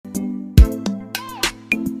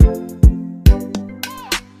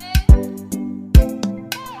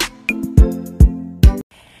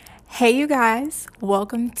Hey, you guys,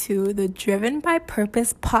 welcome to the Driven by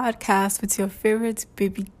Purpose podcast with your favorite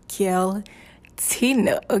baby girl,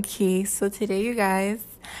 Tina. Okay, so today, you guys,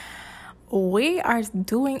 we are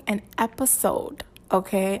doing an episode,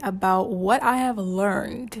 about what I have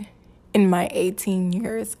learned in my 18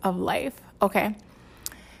 years of life,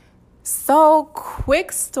 So,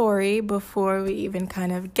 quick story before we even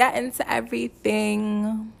kind of get into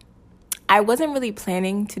everything. I wasn't really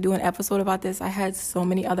planning to do an episode about this. I had so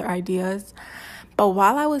many other ideas. But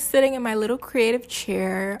while I was sitting in my little creative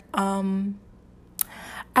chair, I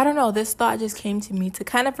don't know, this thought just came to me to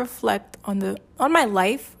kind of reflect on my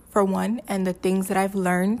life, for one, and the things that I've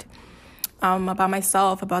learned about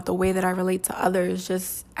myself, about the way that I relate to others,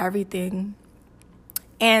 just everything.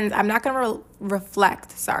 And I'm not going to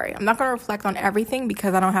reflect on everything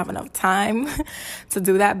because I don't have enough time to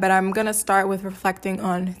do that. But I'm going to start with reflecting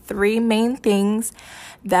on three main things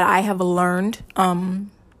that I have learned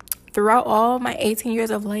throughout all my 18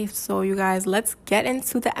 years of life. So you guys, let's get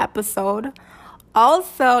into the episode.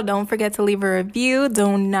 Also, don't forget to leave a review.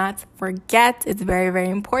 Do not forget. It's very, very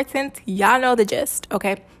important. Y'all know the gist,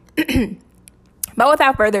 okay? But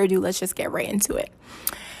without further ado, let's just get right into it.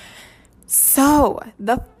 So,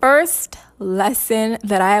 the first lesson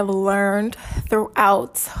that I have learned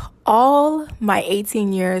throughout all my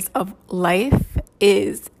 18 years of life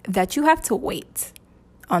is that you have to wait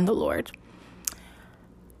on the Lord.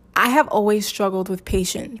 I have always struggled with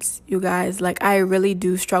patience, you guys. I really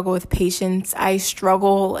do struggle with patience. I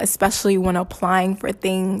struggle, especially when applying for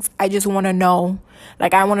things. I just want to know.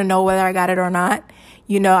 I want to know whether I got it or not.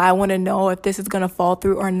 I want to know if this is going to fall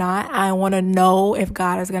through or not. I want to know if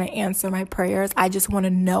God is going to answer my prayers. I just want to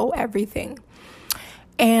know everything.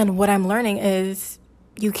 And what I'm learning is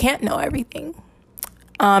you can't know everything.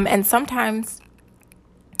 And sometimes,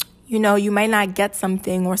 you might not get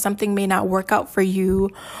something, or something may not work out for you,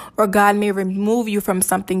 or God may remove you from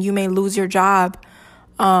something. You may lose your job.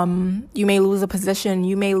 You may lose a position.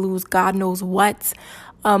 You may lose God knows what.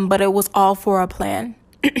 But it was all for a plan.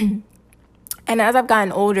 And as I've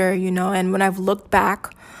gotten older, and when I've looked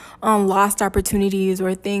back on lost opportunities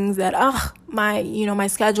or things that, my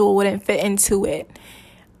schedule wouldn't fit into it,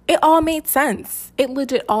 it all made sense. It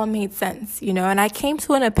legit all made sense, and I came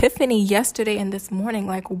to an epiphany yesterday and this morning,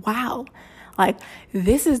 wow,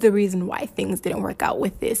 this is the reason why things didn't work out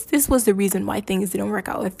with this. This was the reason why things didn't work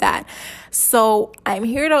out with that. So I'm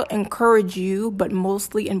here to encourage you, but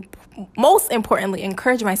most importantly,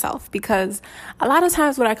 encourage myself, because a lot of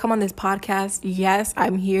times when I come on this podcast, yes,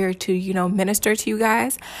 I'm here to, minister to you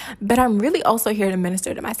guys, but I'm really also here to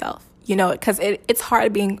minister to myself. Because it's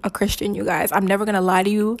hard being a Christian, you guys. I'm never going to lie to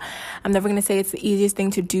you. I'm never going to say it's the easiest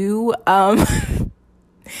thing to do.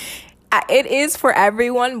 It is for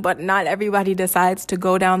everyone, but not everybody decides to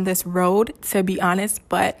go down this road, to be honest.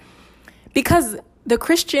 But because the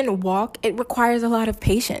Christian walk, it requires a lot of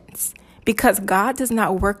patience, because God does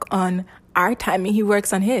not work on our timing. He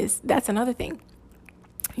works on his. That's another thing.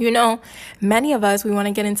 Many of us, we want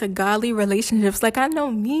to get into godly relationships. I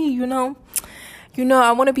know me,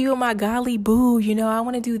 I want to be with my godly boo, I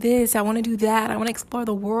want to do this, I want to do that, I want to explore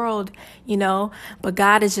the world, but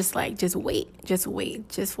God is just just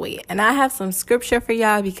wait. And I have some scripture for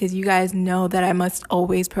y'all, because you guys know that I must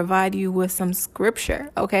always provide you with some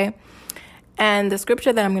scripture, okay? And the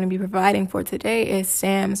scripture that I'm going to be providing for today is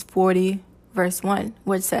Psalms 40, verse 1,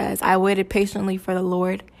 which says, I waited patiently for the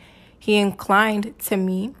Lord. He inclined to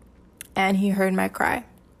me, and he heard my cry.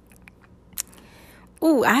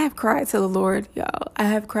 Ooh, I have cried to the Lord, y'all. I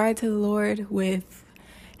have cried to the Lord with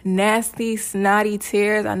nasty, snotty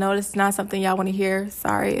tears. I know this is not something y'all want to hear.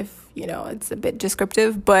 Sorry if, it's a bit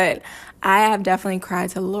descriptive, but I have definitely cried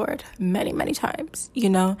to the Lord many, many times,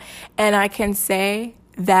 and I can say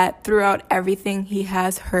that throughout everything, he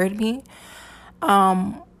has heard me,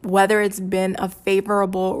 whether it's been a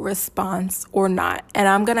favorable response or not. And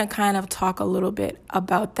I'm going to kind of talk a little bit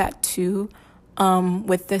about that too,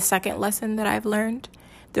 with the second lesson that I've learned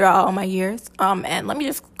throughout all my years. And let me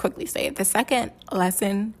just quickly say, the second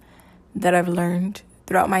lesson that I've learned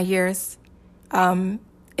throughout my years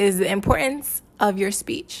is the importance of your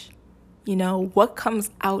speech. What comes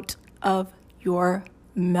out of your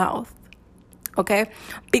mouth, okay?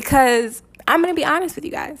 Because I'm going to be honest with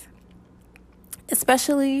you guys,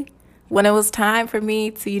 especially when it was time for me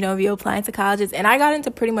to, be applying to colleges. And I got into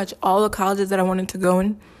pretty much all the colleges that I wanted to go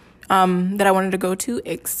in. That I wanted to go to,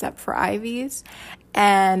 except for Ivy's.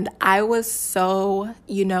 And I was so,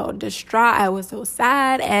 distraught. I was so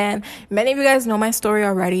sad. And many of you guys know my story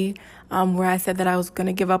already. where I said that I was going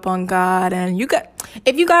to give up on God. And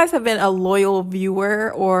if you guys have been a loyal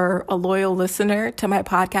viewer or a loyal listener to my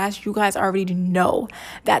podcast, you guys already know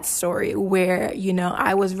that story where,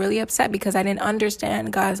 I was really upset because I didn't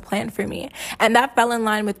understand God's plan for me. And that fell in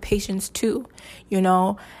line with patience too,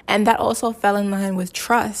 and that also fell in line with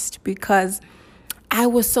trust, because I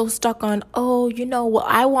was so stuck on,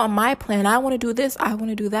 I want my plan. I want to do this. I want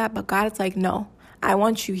to do that. But God is like, no, I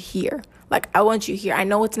want you here. I want you here. I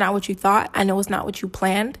know it's not what you thought. I know it's not what you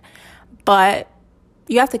planned, but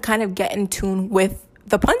you have to kind of get in tune with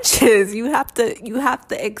the punches. You have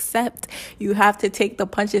to accept, you have to take the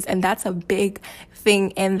punches. And that's a big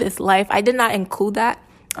thing in this life. I did not include that,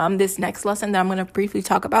 this next lesson that I'm going to briefly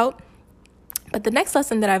talk about. But the next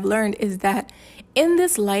lesson that I've learned is that in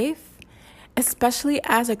this life, especially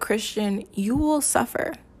as a Christian, you will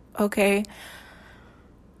suffer. Okay.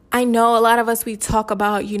 I know a lot of us, we talk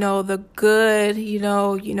about, the good,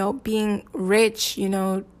 being rich,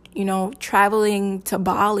 traveling to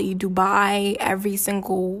Bali, Dubai every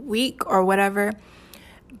single week or whatever.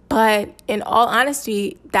 But in all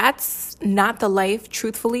honesty, that's not the life,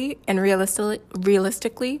 truthfully and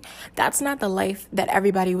realistically, that's not the life that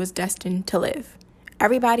everybody was destined to live.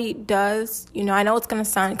 Everybody does, I know it's going to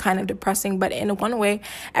sound kind of depressing, but in one way,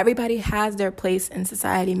 everybody has their place in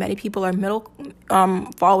society. Many people are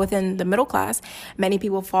fall within the middle class. Many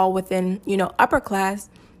people fall within, upper class.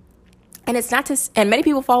 And many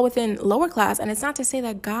people fall within lower class. And it's not to say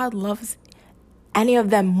that God loves any of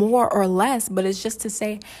them more or less, but it's just to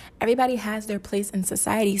say everybody has their place in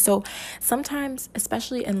society. So sometimes,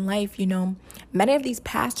 especially in life, many of these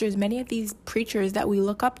pastors, many of these preachers that we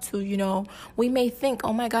look up to, we may think,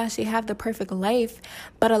 oh my gosh, they have the perfect life.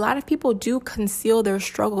 But a lot of people do conceal their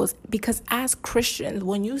struggles, because as Christians,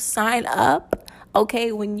 when you sign up,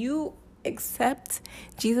 when you accept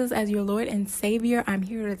Jesus as your Lord and Savior, I'm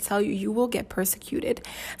here to tell you, you will get persecuted.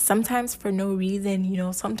 Sometimes for no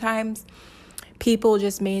reason, sometimes people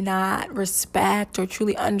just may not respect or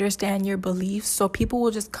truly understand your beliefs. So people will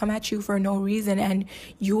just come at you for no reason, and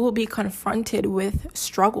you will be confronted with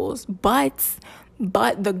struggles. But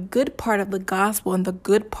the good part of the gospel and the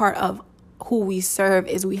good part of who we serve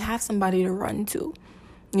is we have somebody to run to.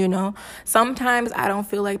 Sometimes I don't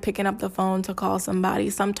feel like picking up the phone to call somebody.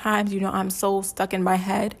 Sometimes, I'm so stuck in my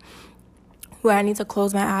head where I need to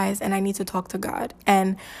close my eyes and I need to talk to God.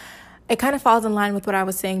 And it kind of falls in line with what I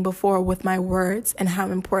was saying before with my words and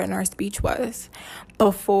how important our speech was.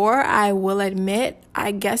 Before, I will admit,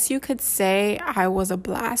 I guess you could say I was a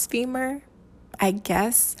blasphemer, I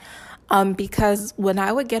guess. Because when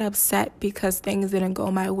I would get upset because things didn't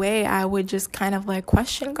go my way, I would just kind of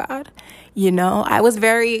question God. I was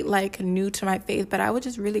very new to my faith, but I would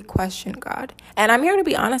just really question God. And I'm here to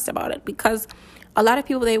be honest about it, because a lot of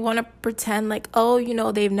people, they want to pretend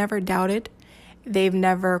they've never doubted. They've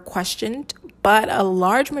never questioned, but a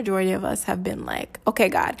large majority of us have been like, okay,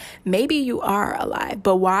 God, maybe you are alive,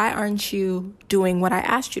 but why aren't you doing what I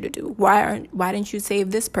asked you to do? Why didn't you save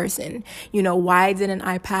this person? Why didn't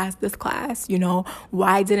I pass this class?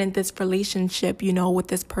 Why didn't this relationship, with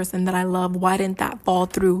this person that I love, why didn't that fall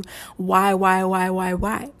through? Why?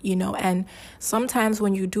 And sometimes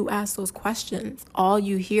when you do ask those questions, all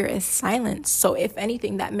you hear is silence. So if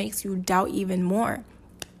anything, that makes you doubt even more.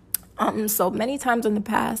 So many times in the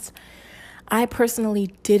past, I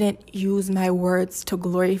personally didn't use my words to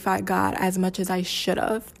glorify God as much as I should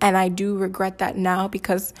have. And I do regret that now,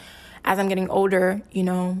 because as I'm getting older,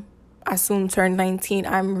 I soon turn 19,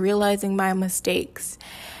 I'm realizing my mistakes.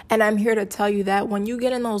 And I'm here to tell you that when you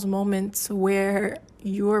get in those moments where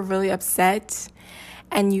you're really upset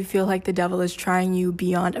and you feel like the devil is trying you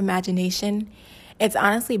beyond imagination, it's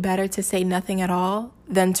honestly better to say nothing at all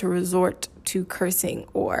than to resort to cursing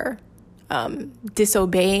or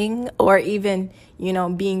disobeying, or even,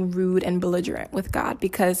 being rude and belligerent with God,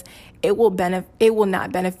 because it will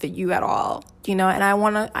not benefit you at all, and I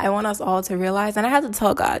want us all to realize, and I had to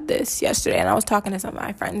tell God this yesterday, and I was talking to some of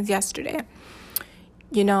my friends yesterday,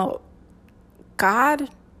 God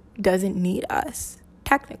doesn't need us,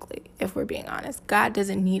 technically, if we're being honest. God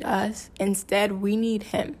doesn't need us. Instead, we need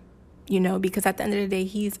him. Because at the end of the day,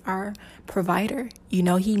 he's our provider. He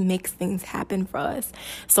makes things happen for us.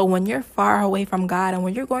 So when you're far away from God, and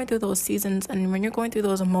when you're going through those seasons, and when you're going through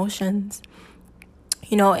those emotions,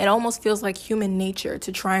 it almost feels like human nature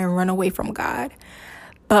to try and run away from God.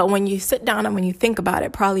 But when you sit down and when you think about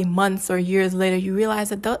it, probably months or years later, you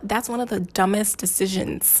realize that that's one of the dumbest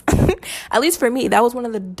decisions. At least for me, that was one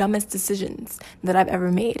of the dumbest decisions that I've ever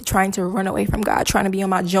made. Trying to run away from God, trying to be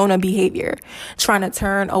on my Jonah behavior, trying to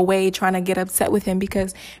turn away, trying to get upset with him.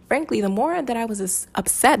 Because frankly, the more that I was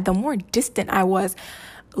upset, the more distant I was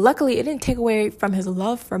luckily it didn't take away from his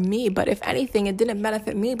love for me, but if anything, it didn't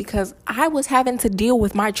benefit me because I was having to deal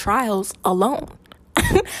with my trials alone.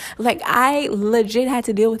 Like, I legit had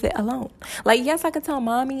to deal with it alone. Like, yes, I could tell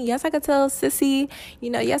mommy, yes, I could tell sissy,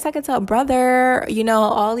 yes, I could tell brother,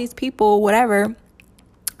 all these people, whatever.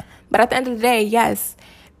 But at the end of the day, yes,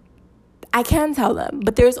 I can tell them,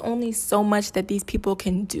 but there's only so much that these people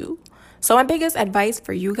can do. So my biggest advice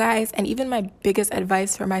for you guys, and even my biggest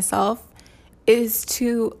advice for myself, is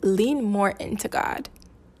to lean more into God,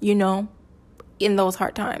 in those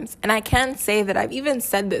hard times. And I can say that I've even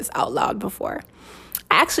said this out loud before.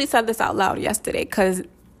 I actually said this out loud yesterday because,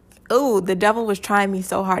 the devil was trying me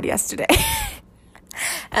so hard yesterday.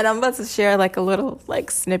 And I'm about to share like a little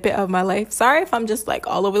snippet of my life. Sorry if I'm just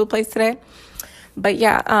all over the place today. But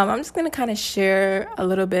yeah, I'm just going to kind of share a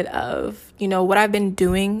little bit of, what I've been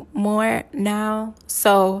doing more now.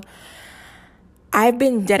 So I've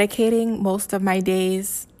been dedicating most of my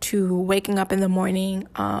days to waking up in the morning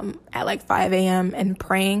at 5 a.m. and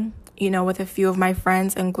praying, with a few of my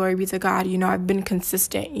friends, and glory be to God. I've been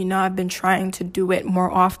consistent. I've been trying to do it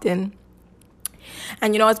more often.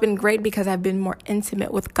 And, it's been great because I've been more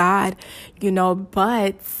intimate with God,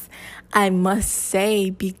 but I must say,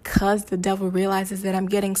 because the devil realizes that I'm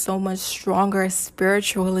getting so much stronger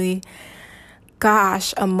spiritually,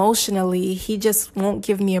 gosh, emotionally, he just won't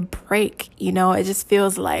give me a break. It just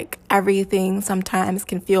feels like everything sometimes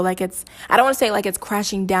can feel like I don't want to say it's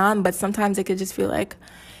crashing down, but sometimes it could just feel like,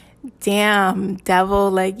 damn,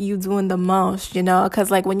 devil, you doing the most,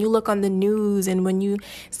 because when you look on the news and when you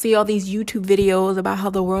see all these YouTube videos about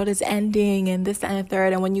how the world is ending and this, that, and the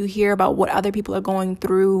third, and when you hear about what other people are going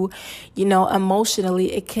through,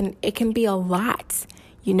 emotionally, it can be a lot,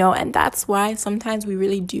 and that's why sometimes we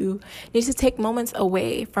really do need to take moments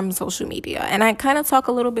away from social media. And I kind of talk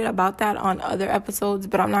a little bit about that on other episodes,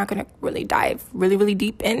 but I'm not going to really dive really, really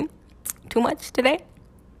deep in too much today.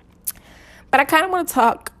 But I kind of want to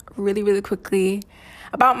talk really, really quickly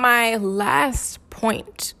about my last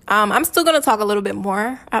point. I'm still going to talk a little bit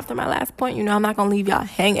more after my last point. I'm not going to leave y'all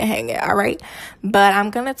hanging, all right? But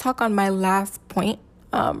I'm going to talk on my last point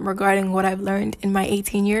regarding what I've learned in my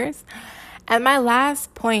 18 years. And my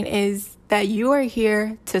last point is that you are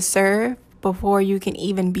here to serve before you can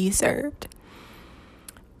even be served.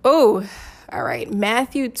 Oh, all right.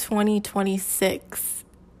 Matthew 20:26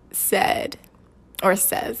 says,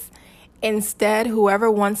 instead,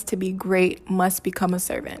 whoever wants to be great must become a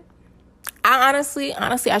servant. I honestly,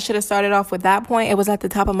 I should have started off with that point. It was at the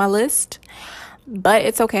top of my list, but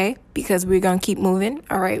it's okay because we're going to keep moving.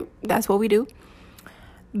 All right. That's what we do.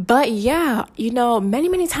 But yeah, many,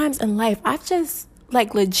 many times in life, I've just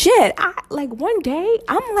legit, one day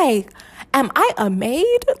I'm am I a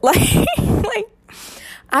maid?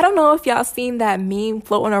 I don't know if y'all seen that meme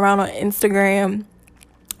floating around on Instagram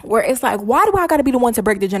where it's why do I gotta be the one to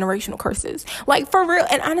break the generational curses? For real.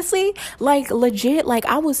 And honestly, legit,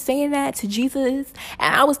 I was saying that to Jesus,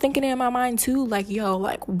 and I was thinking in my mind too,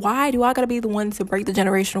 why do I gotta be the one to break the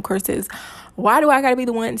generational curses? Why do I gotta be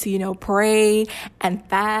the one to, pray and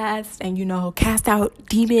fast and, cast out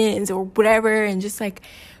demons or whatever, and just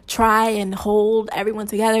try and hold everyone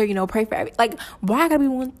together, pray for why I gotta be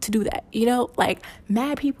the one to do that?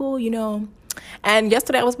 Mad people, And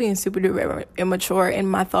yesterday I was being super duper immature in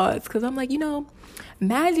my thoughts because I'm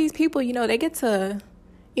mad these people, they get to,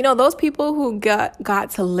 those people who got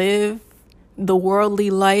to live the worldly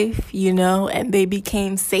life, and they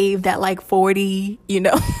became saved at 40,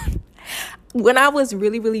 When I was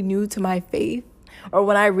really, really new to my faith, or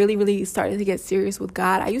when I really, really started to get serious with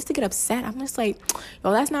God, I used to get upset. I'm just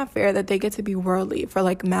that's not fair that they get to be worldly for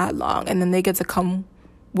mad long and then they get to come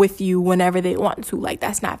with you whenever they want to.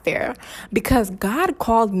 That's not fair, because God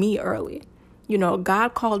called me early.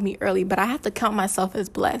 God called me early, but I have to count myself as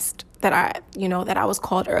blessed that I was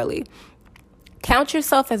called early. Count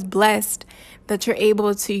yourself as blessed that you're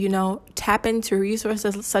able to, tap into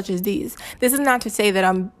resources such as these. This is not to say that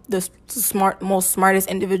I'm the most smartest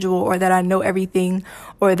individual, or that I know everything,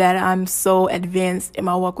 or that I'm so advanced in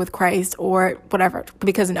my walk with Christ or whatever,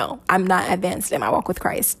 because no, I'm not advanced in my walk with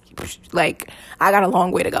Christ. I got a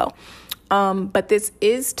long way to go. But this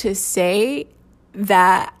is to say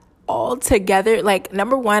that altogether,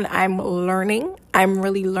 number one, I'm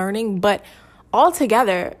really learning, but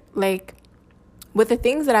altogether, with the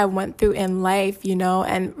things that I went through in life,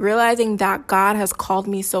 and realizing that God has called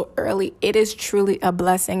me so early, it is truly a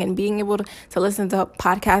blessing. And being able to listen to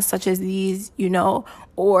podcasts such as these,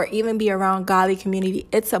 or even be around godly community,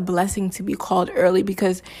 it's a blessing to be called early,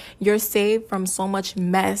 because you're saved from so much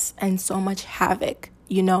mess and so much havoc,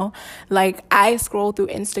 I scroll through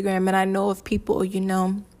Instagram and I know of people,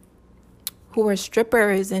 who are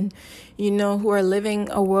strippers and, who are living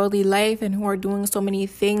a worldly life and who are doing so many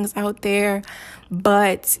things out there.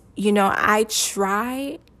 But, I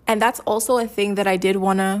try. And that's also a thing that I did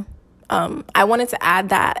want to, I wanted to add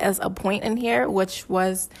that as a point in here, which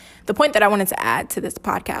was the point that I wanted to add to this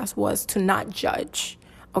podcast was to not judge.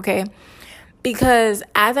 Okay. Because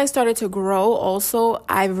as I started to grow also,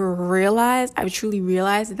 I've truly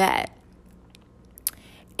realized that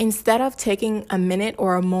instead of taking a minute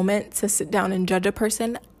or a moment to sit down and judge a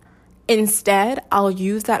person, instead, I'll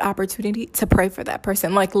use that opportunity to pray for that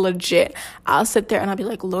person. Like legit, I'll sit there and I'll be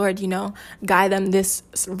like, Lord, guide them this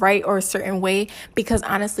right or a certain way. Because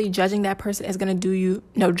honestly, judging that person is going to do you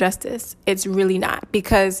no justice. It's really not.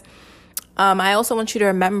 Because I also want you to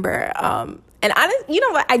remember, and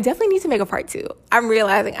I definitely need to make a part 2. I'm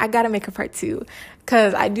realizing I got to make a part 2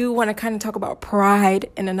 because I do want to kind of talk about pride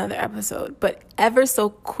in another episode. But ever so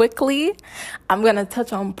quickly, I'm going to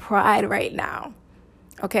touch on pride right now.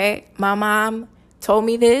 Okay, my mom told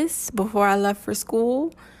me this before I left for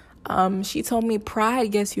school. She told me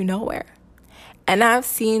pride gets you nowhere. And I've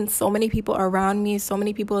seen so many people around me, so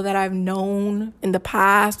many people that I've known in the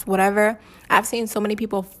past, whatever. I've seen so many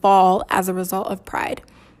people fall as a result of pride.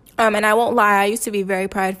 And I won't lie, I used to be very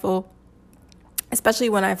prideful, especially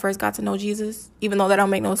when I first got to know Jesus, even though that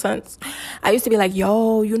don't make no sense. I used to be like,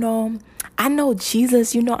 yo, I know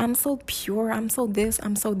Jesus, I'm so pure, I'm so this,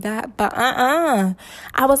 I'm so that. But I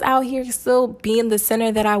was out here still being the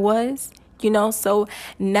sinner that I was, so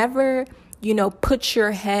never, put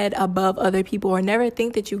your head above other people or never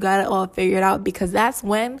think that you got it all figured out, because that's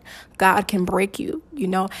when God can break you,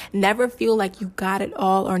 never feel like you got it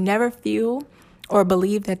all or never feel or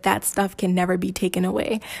believe that stuff can never be taken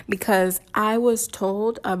away. Because I was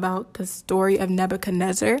told about the story of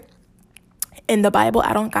Nebuchadnezzar in the Bible.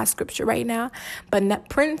 I don't got scripture right now, but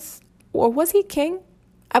Prince, or was he king?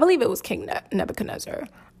 I believe it was King Nebuchadnezzar.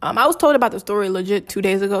 I was told about the story legit 2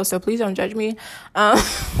 days ago, so please don't judge me.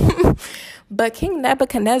 But King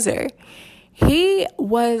Nebuchadnezzar, he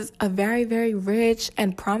was a very, very rich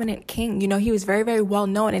and prominent king. He was very, very well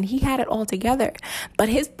known and he had it all together. But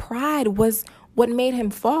his pride was what made him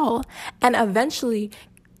fall. And eventually,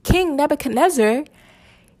 King Nebuchadnezzar,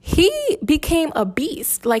 he became a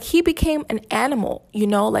beast. Like, he became an animal,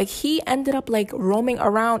 like he ended up like roaming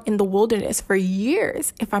around in the wilderness for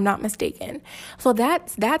years, if I'm not mistaken. So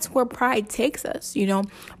that's where pride takes us.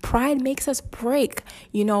 Pride makes us break.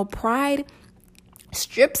 Pride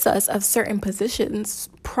strips us of certain positions.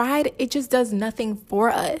 Pride, it just does nothing for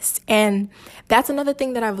us. And that's another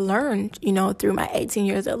thing that I've learned, through my 18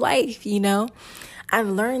 years of life, I've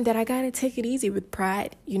learned that I got to take it easy with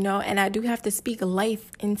pride, and I do have to speak life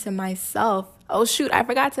into myself. Oh, shoot, I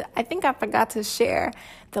think I forgot to share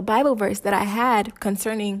the Bible verse that I had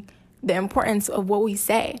concerning the importance of what we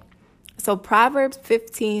say. So Proverbs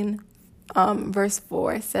 15, verse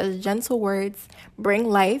 4 says, gentle words bring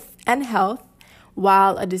life and health,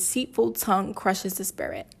 while a deceitful tongue crushes the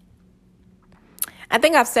spirit. I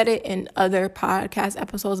think I've said it in other podcast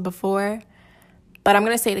episodes before, but I'm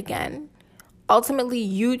going to say it again. Ultimately,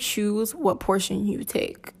 you choose what portion you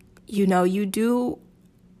take. You do.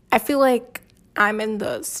 I feel like I'm in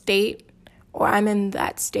the state, or I'm in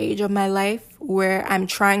that stage of my life where I'm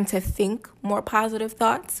trying to think more positive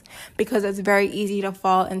thoughts, because it's very easy to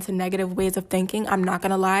fall into negative ways of thinking. I'm not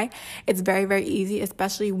going to lie. It's very, very easy,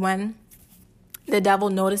 especially when the devil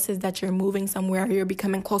notices that you're moving somewhere, you're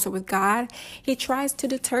becoming closer with God. He tries to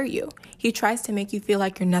deter you. He tries to make you feel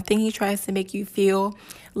like you're nothing. He tries to make you feel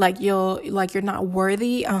like you're not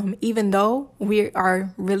worthy, even though we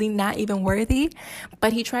are really not even worthy.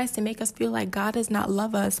 But he tries to make us feel like God does not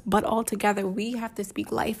love us. But altogether, we have to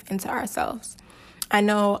speak life into ourselves. I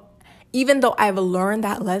know, even though I've learned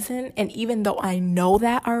that lesson, and even though I know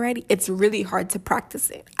that already, it's really hard to practice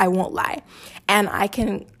it. I won't lie. And I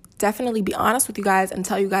can definitely be honest with you guys and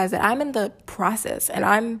tell you guys that I'm in the process, and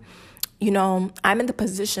I'm in the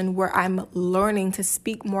position where I'm learning to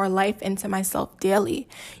speak more life into myself daily,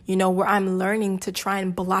 where I'm learning to try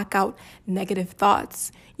and block out negative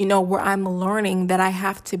thoughts, where I'm learning that I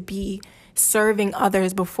have to be serving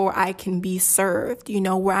others before I can be served,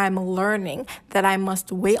 where I'm learning that I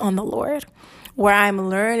must wait on the Lord, where I'm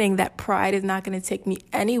learning that pride is not going to take me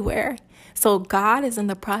anywhere. So God is in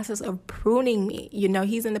the process of pruning me.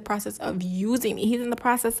 He's in the process of using me. He's in the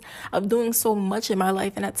process of doing so much in my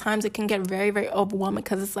life. And at times it can get very, very overwhelming,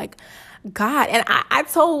 because it's like, God. And I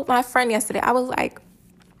told my friend yesterday, I was like,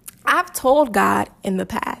 I've told God in the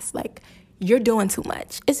past, like, you're doing too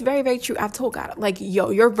much. It's very, very true. I've told God, like, yo,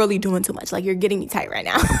 you're really doing too much. Like, you're getting me tight right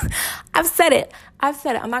now. I've said it.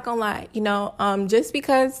 I'm not going to lie. Just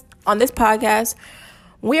because on this podcast,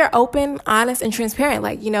 we are open, honest, and transparent.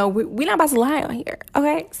 Like, we're not about to lie on here.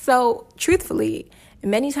 Okay. So truthfully,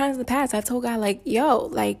 many times in the past, I've told God, like, yo,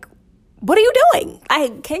 like, what are you doing?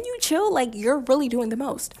 Like, can you chill? Like, you're really doing the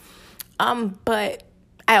most. But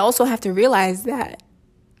I also have to realize that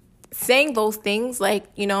saying those things, like,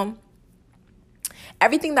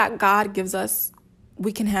 everything that God gives us,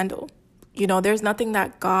 we can handle. There's nothing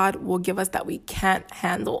that God will give us that we can't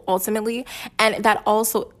handle ultimately. And that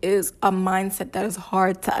also is a mindset that is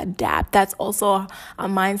hard to adapt. That's also a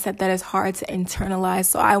mindset that is hard to internalize.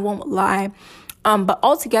 So I won't lie. But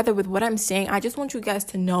altogether with what I'm saying, I just want you guys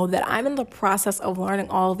to know that I'm in the process of learning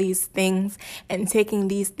all these things and taking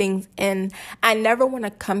these things in. I never want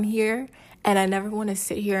to come here and I never want to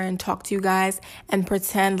sit here and talk to you guys and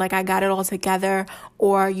pretend like I got it all together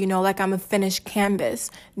or, like I'm a finished canvas.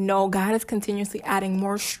 No, God is continuously adding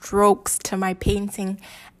more strokes to my painting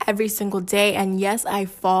every single day. And yes, I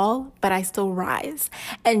fall, but I still rise.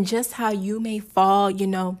 And just how you may fall,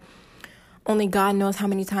 only God knows how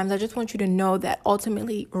many times. I just want you to know that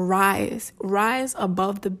ultimately rise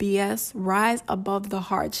above the BS, rise above the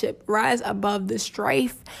hardship, rise above the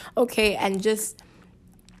strife. Okay. And just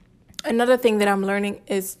another thing that I'm learning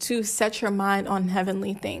is to set your mind on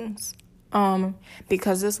heavenly things.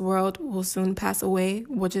 Because this world will soon pass away,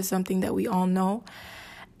 which is something that we all know.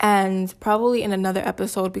 And probably in another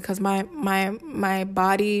episode, because my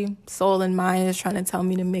body, soul, and mind is trying to tell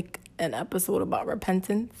me to make an episode about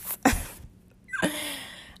repentance.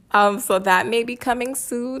 So that may be coming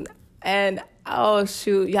soon. And oh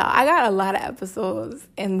shoot, y'all, I got a lot of episodes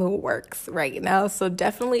in the works right now. So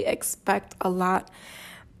definitely expect a lot.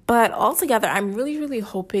 But altogether, I'm really, really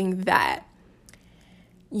hoping that,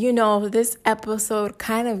 this episode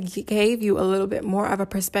kind of gave you a little bit more of a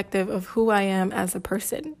perspective of who I am as a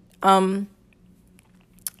person. A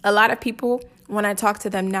lot of people, when I talk to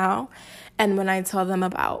them now, and when I tell them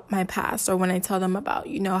about my past, or when I tell them about,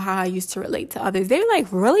 how I used to relate to others, they're like,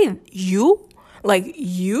 really? You? Like,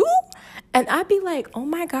 you? And I'd be like, oh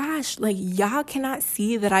my gosh, like, y'all cannot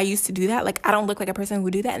see that I used to do that? Like, I don't look like a person who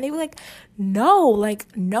would do that? And they were like, no,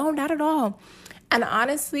 not at all. And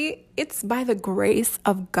honestly, it's by the grace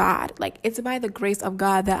of God. Like, it's by the grace of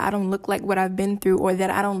God that I don't look like what I've been through, or that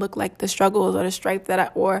I don't look like the struggles or the strife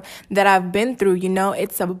that I've been through.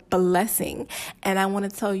 It's a blessing. And I want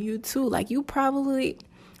to tell you too, like, you probably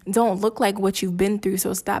don't look like what you've been through.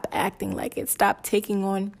 So stop acting like it. Stop taking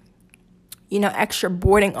on, extra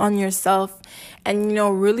burden on yourself, and,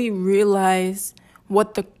 really realize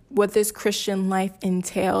what this Christian life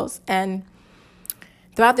entails. And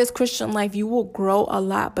throughout this Christian life, you will grow a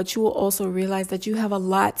lot, but you will also realize that you have a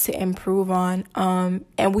lot to improve on.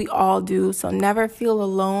 And we all do. So never feel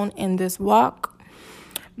alone in this walk.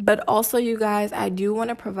 But also, you guys, I do want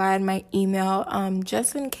to provide my email,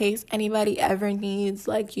 just in case anybody ever needs,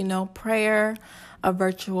 like, prayer, a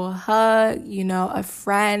virtual hug, a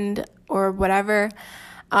friend, or whatever.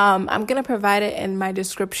 I'm going to provide it in my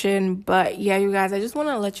description. But yeah, you guys, I just want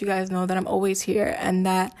to let you guys know that I'm always here, and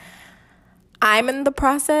that I'm in the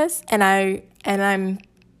process, and I'm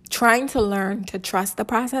trying to learn to trust the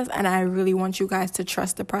process, and I really want you guys to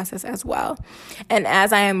trust the process as well. And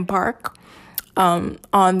as I embark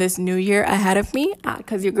on this new year ahead of me,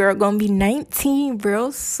 because your girl gonna be 19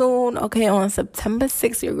 real soon. Okay, on September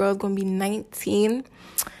 6th, your girl's gonna be 19.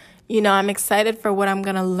 I'm excited for what I'm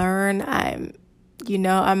gonna learn. I'm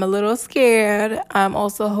a little scared. I'm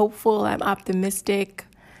also hopeful. I'm optimistic.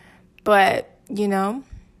 But,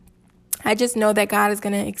 I just know that God is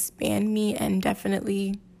going to expand me and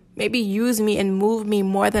definitely maybe use me and move me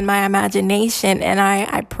more than my imagination. And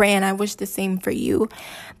I pray and I wish the same for you.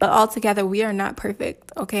 But altogether, we are not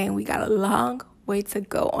perfect, okay? And we got a long way to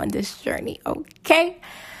go on this journey, okay?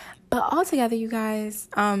 But altogether, you guys,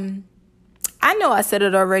 I know I said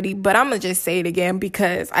it already, but I'm going to just say it again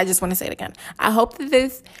because I just want to say it again. I hope that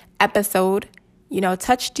this episode,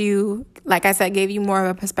 touched you. Like I said, gave you more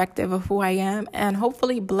of a perspective of who I am, and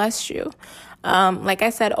hopefully blessed you. Like I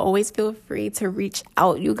said, always feel free to reach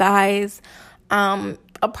out, you guys. A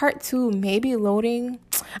part 2 may be loading.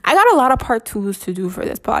 I got a lot of part 2s to do for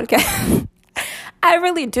this podcast. I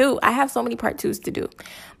really do. I have so many part 2s to do.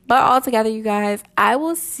 But altogether, you guys, I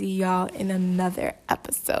will see y'all in another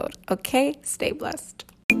episode. Okay? Stay blessed.